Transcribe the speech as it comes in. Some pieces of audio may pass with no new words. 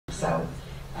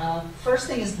first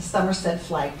thing is the Somerset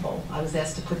flagpole. I was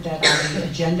asked to put that on the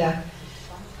agenda.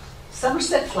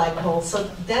 Somerset flagpole, so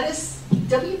that is,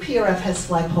 WPRF has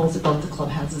flagpoles at both the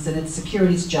clubhouses, and it's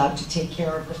security's job to take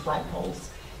care of the flagpoles,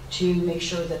 to make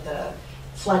sure that the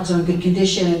flags are in good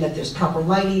condition, that there's proper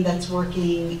lighting that's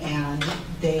working, and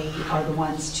they are the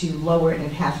ones to lower it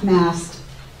at half-mast.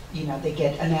 You know, they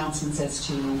get announcements as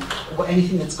to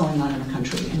anything that's going on in the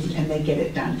country, and they get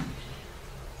it done.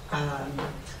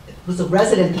 It was a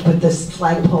resident that put this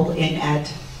flagpole in at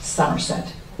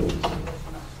Somerset.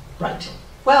 Right.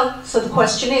 Well, so the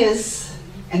question is,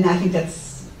 and I think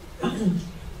that's,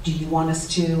 do you want us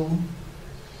to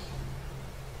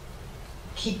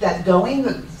keep that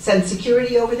going, send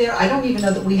security over there? I don't even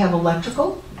know that we have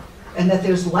electrical and that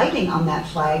there's lighting on that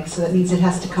flag, so that means it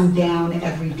has to come down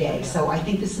every day. So I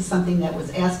think this is something that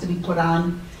was asked to be put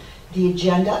on the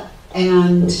agenda,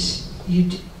 and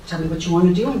you tell me what you want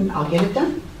to do and I'll get it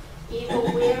done. Eva,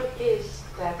 where is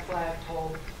that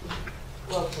flagpole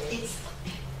located?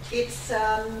 It's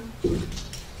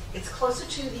closer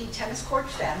to the tennis court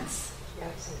fence,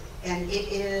 Yes. and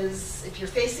it is, if you're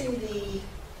facing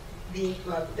the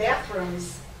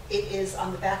bathrooms, it is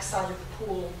on the back side of the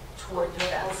pool toward the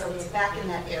fence, so it's back in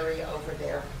that area over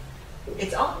there.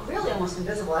 It's really almost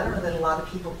invisible. I don't know that a lot of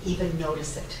people even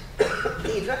notice it.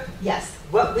 Eva? Yes.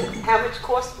 How much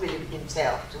cost would it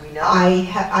entail? Do we know?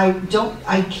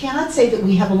 I cannot say that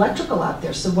we have electrical out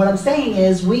there. So what I'm saying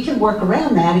is we can work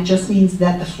around that. It just means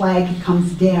that the flag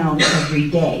comes down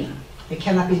every day. It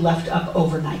cannot be left up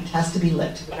overnight. It has to be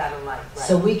lit. Without a light, right.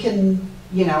 So we can,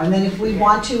 you know, and then if we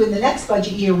want to in the next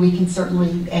budget year, we can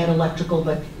certainly add electrical,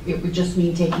 but it would just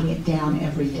mean taking it down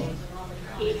every day.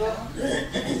 Eva?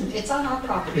 It's on our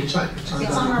property. It's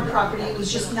on our property. It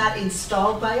was just not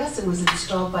installed by us. It was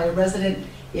installed by a resident.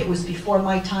 It was before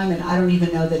my time, and I don't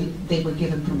even know that they were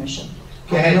given permission.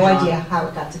 I have no idea how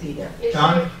it got to be there.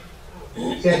 John?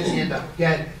 Get hand up.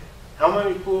 Get. How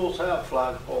many pools have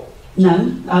flagpoles?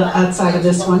 None, outside of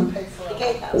this one. The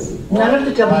gatehouse. None of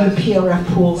the WPRF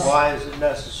pools. Why is it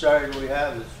necessary we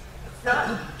have this?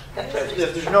 No.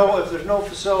 If there's no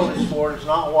facilities for it, it's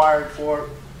not wired for it,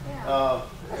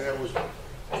 and it was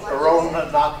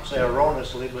not to say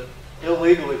erroneously, but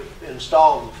illegally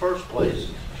installed in the first place.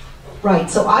 Right,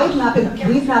 so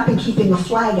we've not been keeping a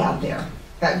flag out there.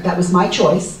 That was my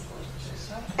choice.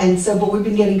 And so, but we've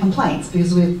been getting complaints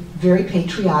because we're very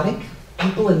patriotic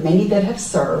people and many that have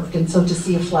served. And so to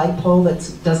see a flagpole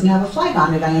that doesn't have a flag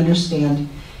on it, I understand,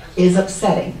 is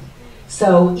upsetting.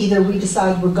 So either we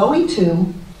decide we're going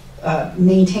to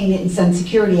maintain it and send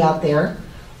security out there,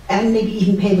 and maybe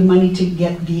even pay the money to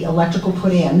get the electrical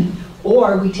put in,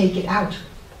 or we take it out.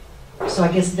 So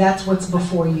I guess that's what's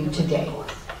before you today,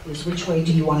 is which way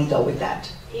do you want to go with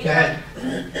that? Go ahead.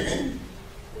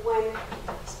 When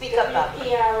Speak up, Bob.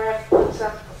 WPRF puts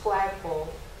up a flagpole,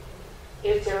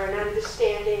 is there an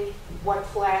understanding what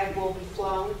flag will be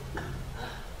flown?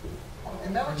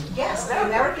 Yes, the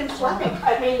American flag.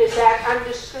 I mean, is that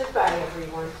understood by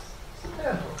everyone?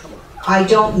 I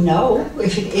don't know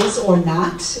if it is or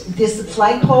not. This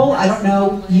flagpole, I don't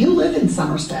know, you live in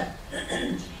Somerset.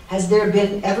 Has there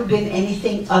ever been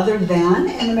anything other than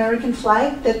an American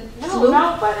flag that flew?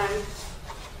 No, but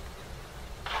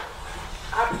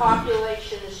our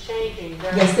population is changing.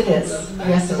 Yes, it is.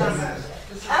 Yes, it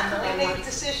is. How can we make a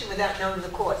decision without knowing the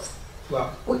cost?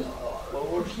 Well,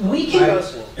 We can,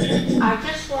 I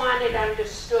just want it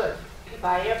understood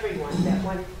by everyone that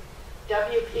when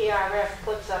WPRF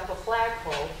puts up a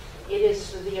flagpole, it is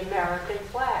for the American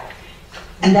flag.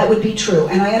 and that would be true.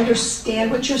 And I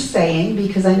understand what you're saying,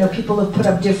 because I know people have put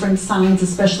up different signs,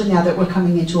 especially now that we're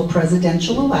coming into a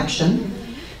presidential election.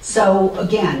 So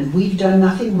again, we've done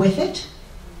nothing with it,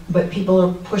 but people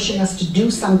are pushing us to do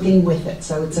something with it.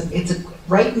 So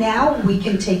right now, we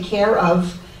can take care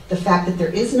of the fact that there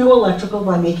is no electrical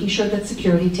by making sure that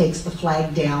security takes the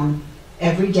flag down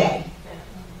every day.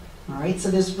 All right, so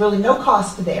there's really no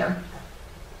cost there.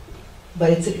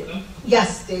 But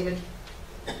yes, David?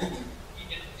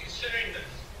 Considering the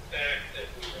fact that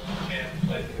we don't have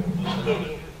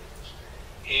plenty of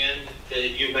and that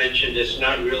you mentioned it's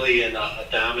not really in a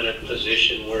dominant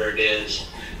position where it is,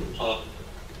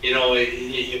 you know,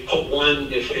 you put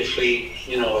one, if we,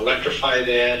 you know, electrify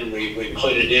that and we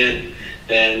put it in,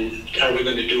 then are we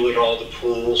going to do it all the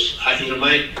pools? You know,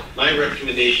 my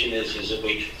recommendation is that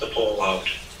we get the pole out.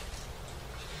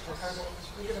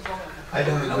 I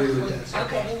don't agree with that.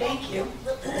 Okay, thank you.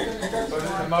 Put in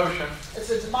the motion. It's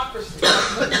a democracy.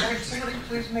 Can somebody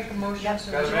please make a motion?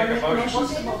 Gotta make a motion.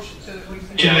 What's the motion so that we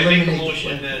can? Yeah, I make a eliminate the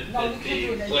motion No, that you can't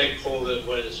do the that. flagpole that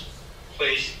was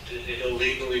placed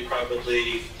illegally,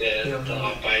 probably, that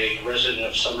by a resident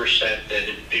of Somerset, that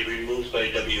it be removed by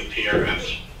WPRF.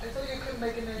 I thought you couldn't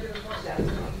make a negative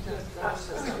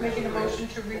motion. Making a motion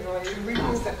to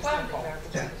remove the flagpole.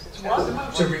 Yeah. What's the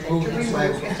motion? To remove the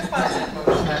flagpole. It's a positive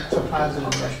motion. That's a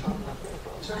positive motion.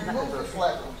 To remove the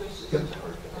flagpole. Yep.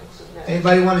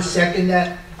 Anybody want to second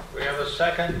that? We have a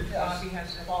second. Bobby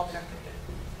has Bob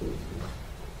seconded.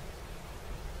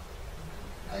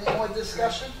 Any more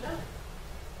discussion?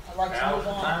 I'd like to Now's move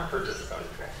the on. time for discussion.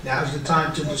 Now's the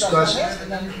time to discuss.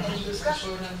 And then any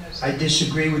discussion? I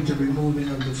disagree with the removing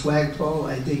of the flagpole.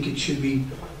 I think it should be,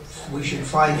 we should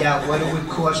find out what it would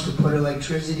cost to put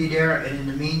electricity there, and in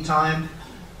the meantime,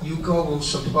 UCO will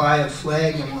supply a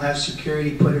flag and we'll have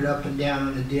security put it up and down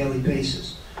on a daily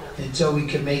basis until we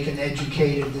can make an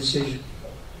educated decision.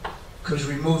 Because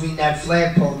removing that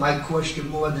flagpole might cost you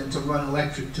more than to run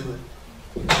electric to it.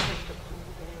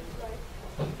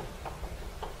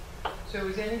 So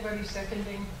is anybody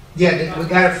seconding? Yeah, we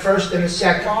got a first and a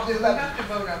second. We have to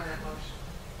vote on that motion.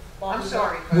 I'm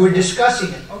sorry. We're discussing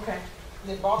it. Okay.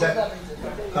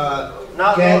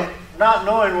 Not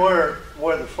knowing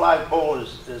where the flagpole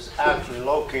is actually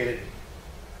located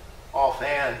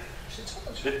offhand,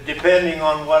 depending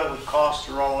on what it would cost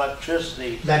to run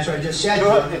electricity, That's what I just said.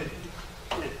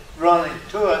 running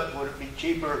to it, would it be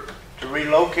cheaper to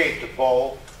relocate the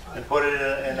pole and put it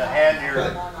in a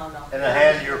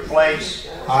handier place?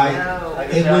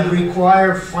 It would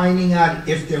require finding out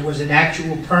if there was an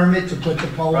actual permit to put the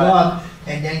pole up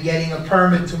and then getting a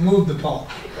permit to move the pole.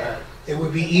 It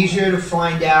would be easier to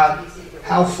find out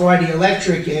how far the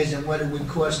electric is and what it would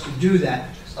cost to do that.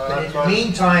 But in the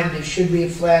meantime, there should be a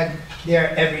flag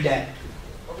there every day.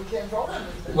 But we can't vote on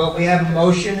it. Well, we have a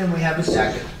motion and we have a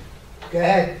second. Go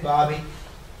ahead, Bobby.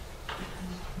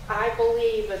 I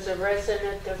believe as a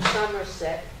resident of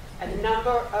Somerset, a number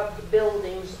of the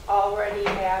buildings already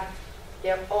have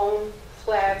their own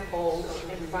flagpoles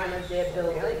in front of their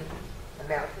building.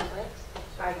 American flags?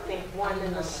 I think one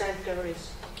in the center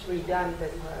is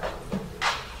redundant.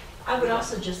 I would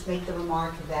also just make the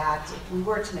remark that if we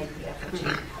were to make the effort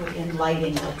to put in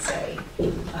lighting, let's say,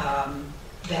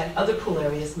 that other pool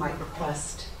areas might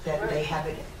request that they have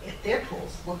it at their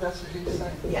pools. Well, that's what he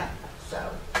said. Yeah, so.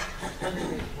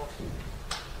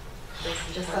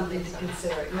 Just something to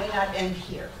consider. It may not end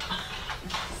here.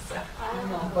 So.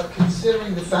 No, but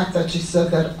considering the fact that you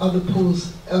said that other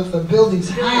pools, if the buildings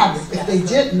have, if they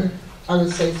didn't, I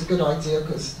would say it's a good idea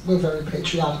because we're very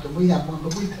patriotic and we have one,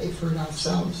 but we pay for it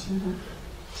ourselves.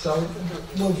 So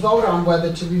we'll vote on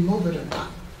whether to remove it or not.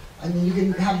 I mean, you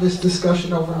can have this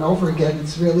discussion over and over again.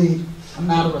 It's really a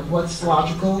matter of what's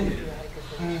logical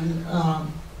and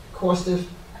cost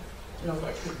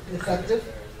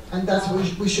effective, and that's what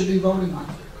we should be voting on.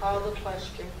 Call the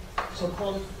question. So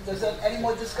call it, does that, any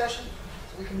more discussion?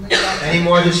 So we can move on. Any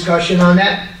more discussion on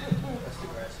that?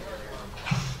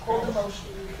 Call the motion.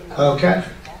 Okay.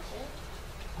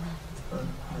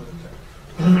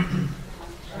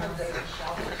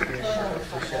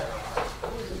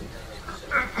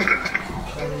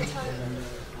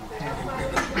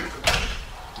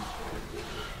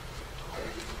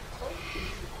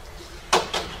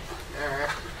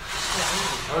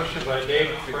 Motion by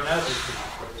David Burnett,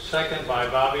 second by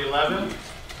Bobby Levin,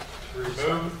 to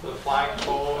remove the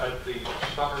flagpole at the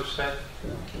Somerset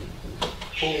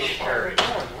pool area.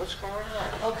 What's going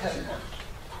on? Okay.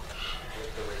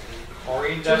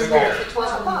 Maureen It's Dunbar,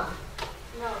 12 o'clock.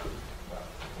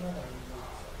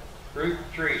 Ruth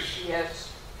Dries,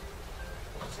 Yes.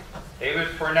 David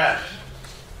Burnett,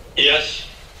 Yes?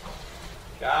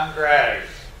 John Gregg,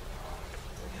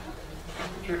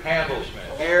 Richard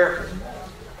Handelsman. Here.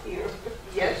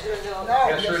 Yes or no? No.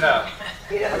 Yes or no?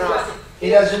 He doesn't know. He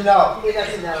doesn't know. He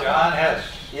doesn't know. John Hess,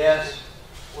 Yes.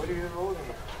 What are you voting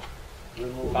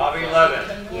on? Bobby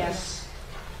Levin, Yes.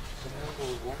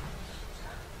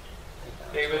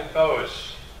 David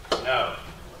Boas, no.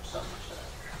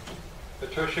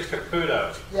 Patricia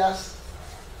Caputo, Yes,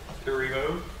 to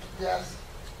remove. yes.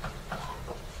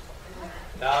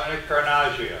 Dominic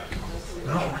Carnaggia,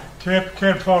 No.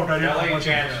 Can't vote, I didn't Kelly want to.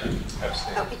 Jansen,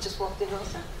 Oh, he just walked in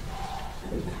also?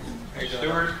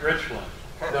 Stuart Richland.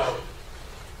 No.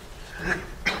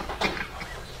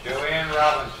 Joanne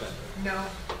Robinson, No.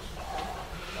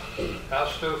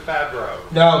 Fausto Fabro,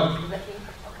 No.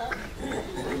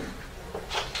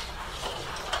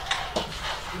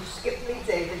 You skipped me,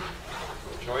 David.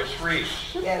 Joyce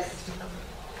Reese, Yes,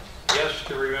 yes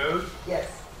to remove. yes.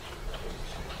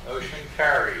 Motion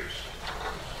carries.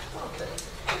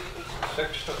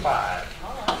 6-5.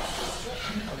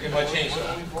 I'll get my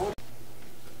chainsaw.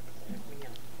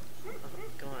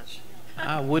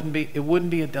 It wouldn't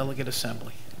be a delegate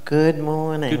assembly. Good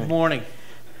morning. Good morning.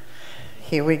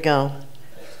 Here we go.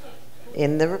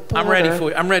 In the report. I'm ready for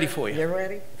you. I'm ready for you. You're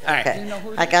ready? All right.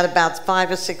 Okay. I got about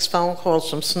 5 or 6 phone calls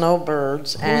from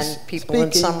snowbirds and people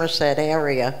in Somerset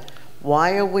area.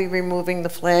 Why are we removing the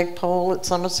flagpole at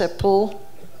Somerset Pool?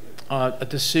 A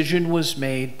decision was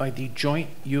made by the joint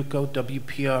UCO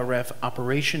WPRF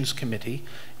Operations Committee.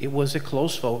 It was a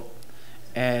close vote.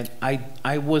 And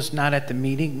I was not at the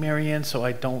meeting, Marianne, so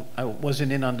I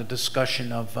wasn't in on the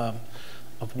discussion of why.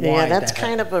 Yeah, that's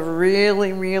kind of a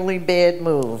really, really bad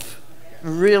move.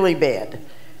 Really bad.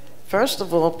 First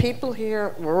of all, people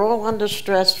here, we're all under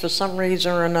stress for some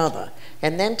reason or another.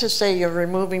 And then to say you're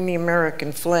removing the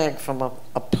American flag from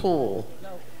a pool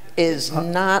is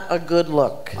not a good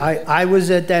look. I was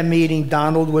at that meeting,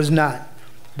 Donald was not.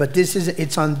 But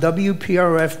it's on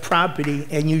WPRF property,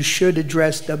 and you should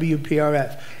address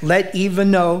WPRF. Let Eva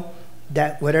know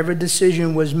that whatever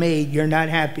decision was made, you're not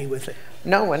happy with it.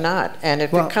 No, we're not. And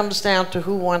if it comes down to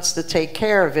who wants to take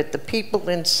care of it, the people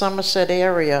in Somerset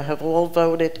area have all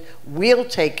voted, we'll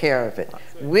take care of it.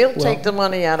 We'll take the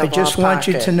money out of our pocket. I just want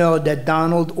you to know that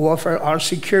Donald offered our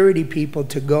security people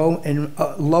to go and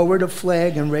lower the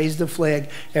flag and raise the flag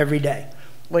every day.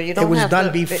 Well, you don't It was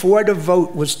done before the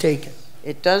vote was taken.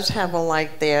 It does have a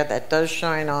light there that does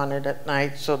shine on it at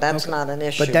night, so that's not an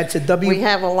issue. But that's a We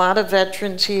have a lot of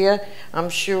veterans here, I'm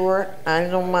sure.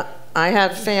 I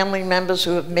have family members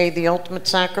who have made the ultimate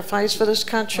sacrifice for this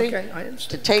country. Okay, I understand.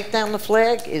 To take down the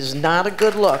flag is not a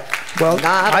good look. Well,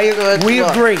 we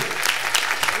agree.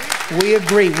 We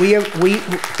agree.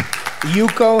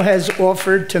 UCO has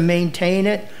offered to maintain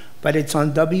it, but it's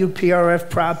on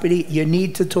WPRF property. You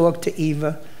need to talk to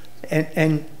Eva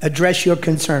and address your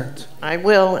concerns. I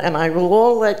will, and I will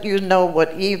all let you know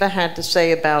what Eva had to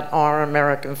say about our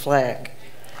American flag.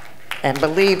 And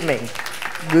believe me,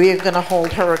 we're going to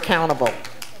hold her accountable.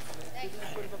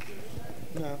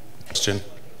 Question.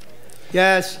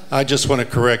 Yes. I just want to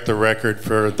correct the record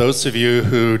for those of you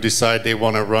who decide they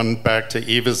want to run back to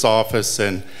Eva's office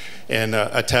and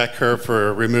attack her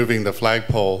for removing the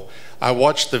flagpole. I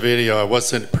watched the video. I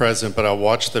wasn't present, but I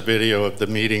watched the video of the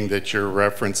meeting that you're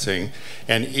referencing.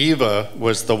 And Eva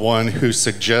was the one who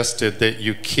suggested that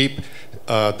you keep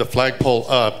the flagpole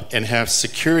up and have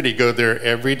security go there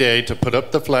every day to put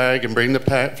up the flag and bring the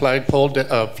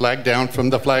flag down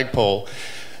from the flagpole.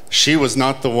 She was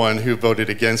not the one who voted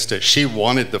against it. She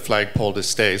wanted the flagpole to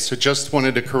stay. So just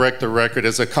wanted to correct the record.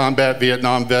 As a combat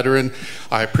Vietnam veteran,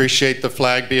 I appreciate the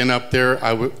flag being up there.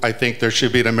 I think there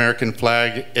should be an American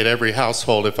flag at every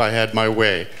household if I had my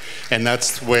way. And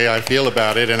that's the way I feel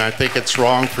about it. And I think it's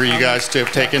wrong for you guys to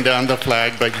have taken down the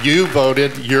flag. But you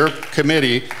voted, your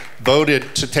committee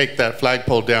voted to take that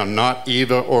flagpole down, not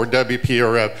Eva or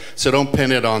WPRF. So don't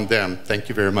pin it on them. Thank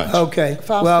you very much. Okay.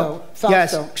 Well,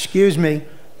 yes, excuse me.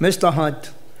 Mr.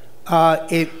 Hunt,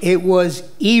 it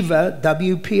was Eva,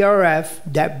 WPRF,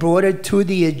 that brought it to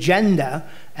the agenda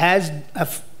as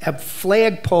a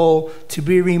flagpole to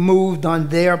be removed on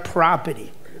their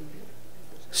property.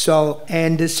 So,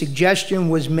 and the suggestion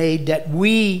was made that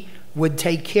we would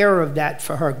take care of that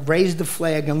for her, raise the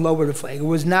flag and lower the flag. It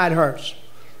was not hers.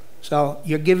 So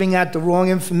you're giving out the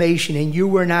wrong information, and you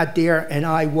were not there and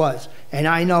I was. And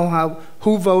I know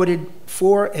who voted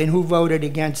for and who voted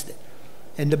against it.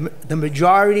 And the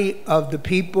majority of the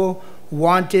people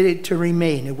wanted it to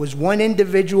remain. It was one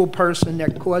individual person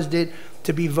that caused it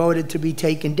to be voted to be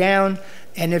taken down.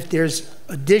 And if there's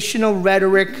additional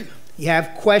rhetoric, you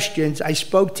have questions. I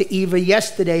spoke to Eva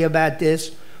yesterday about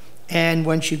this, and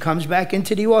when she comes back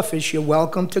into the office, you're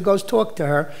welcome to go talk to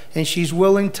her, and she's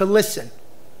willing to listen.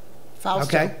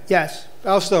 Fausto. Okay? Yes.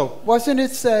 Fausto. Wasn't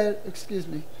it said, excuse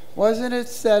me, wasn't it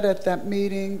said at that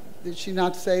meeting, did she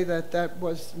not say that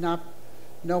was not,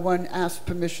 no one asked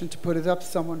permission to put it up,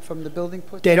 someone from the building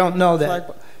put it up? They don't know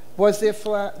that. Was there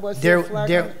flag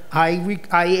on it?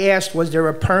 I asked, was there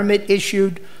a permit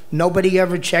issued? Nobody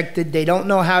ever checked it. They don't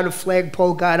know how the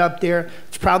flagpole got up there.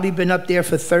 It's probably been up there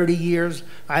for 30 years.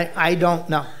 I don't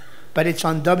know. But it's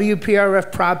on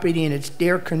WPRF property and it's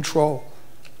their control.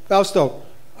 Fausto,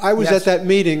 I was at that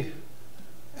meeting,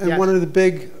 and one of the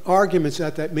big arguments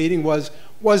at that meeting was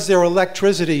there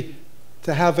electricity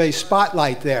to have a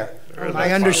spotlight there?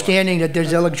 My understanding that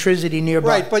there's electricity nearby.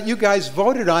 Right, but you guys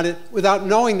voted on it without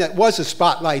knowing that was a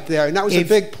spotlight there, and that was a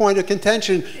big point of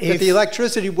contention, that the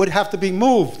electricity would have to be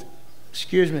moved.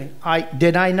 Excuse me,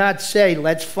 did I not say,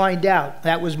 let's find out?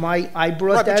 That was I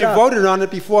brought that up. But you voted on it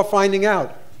before finding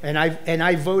out. And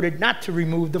I voted not to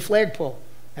remove the flagpole,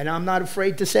 and I'm not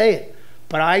afraid to say it.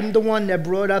 But I'm the one that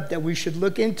brought up that we should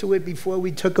look into it before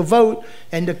we took a vote,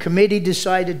 and the committee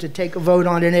decided to take a vote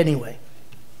on it anyway.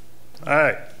 All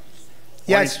right.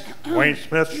 Yes. Wayne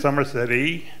Smith, Somerset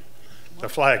E, the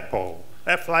flagpole.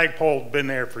 That flagpole's been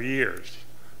there for years.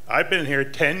 I've been here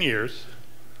 10 years.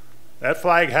 That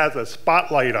flag has a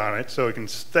spotlight on it so it can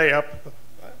stay up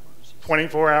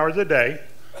 24 hours a day.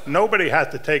 Nobody has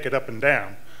to take it up and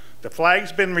down. The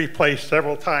flag's been replaced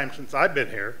several times since I've been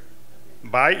here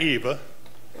by Eva,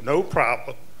 no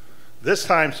problem. This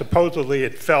time, supposedly,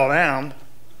 it fell down,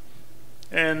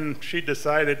 and she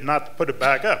decided not to put it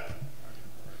back up.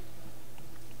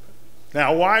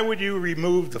 Now, why would you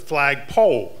remove the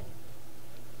flagpole?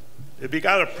 If you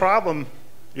got a problem,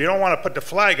 you don't want to put the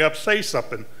flag up, say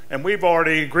something. And we've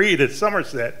already agreed at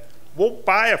Somerset, we'll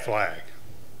buy a flag.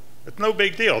 It's no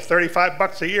big deal. It's 35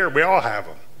 bucks a year. We all have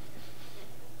them.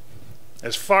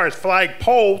 As far as flag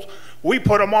poles, we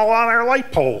put them all on our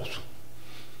light poles.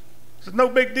 It's no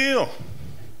big deal.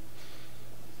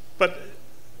 But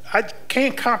I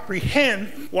can't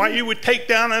comprehend why you would take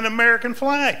down an American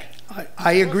flag.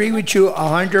 I agree with you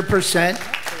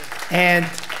 100%. And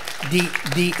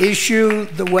the issue,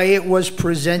 the way it was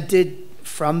presented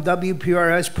from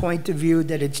WPRS point of view,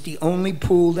 that it's the only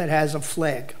pool that has a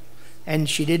flag. And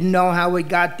she didn't know how it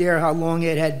got there, how long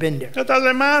it had been there. It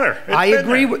doesn't matter. I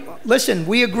agree with, listen,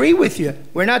 we agree with you.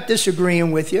 We're not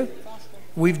disagreeing with you.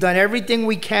 We've done everything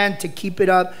we can to keep it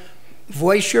up.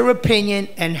 Voice your opinion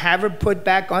and have it put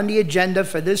back on the agenda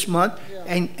for this month,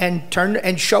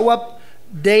 and show up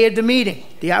day of the meeting,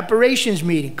 the operations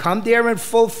meeting. Come there in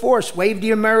full force, wave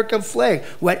the American flag,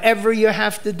 whatever you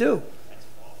have to do.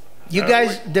 You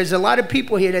guys, there's a lot of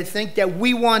people here that think that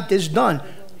we want this done.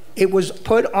 It was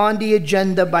put on the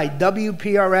agenda by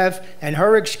WPRF, and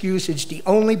her excuse, it's the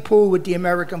only pool with the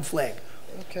American flag.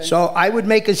 Okay. So I would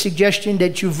make a suggestion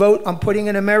that you vote on putting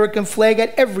an American flag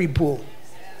at every pool.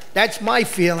 That's my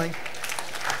feeling.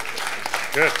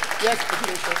 Good. Yes,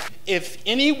 Patricia. If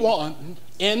anyone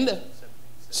in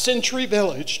Century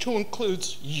Village, to include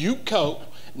UCO,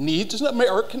 needs an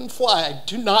American flag,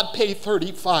 do not pay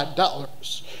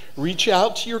 $35. Reach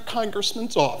out to your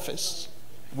congressman's office.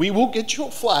 We will get you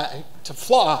a flag to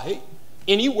fly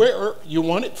anywhere you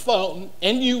want it flown,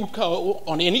 and UCO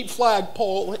on any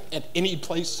flagpole at any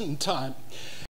place in time.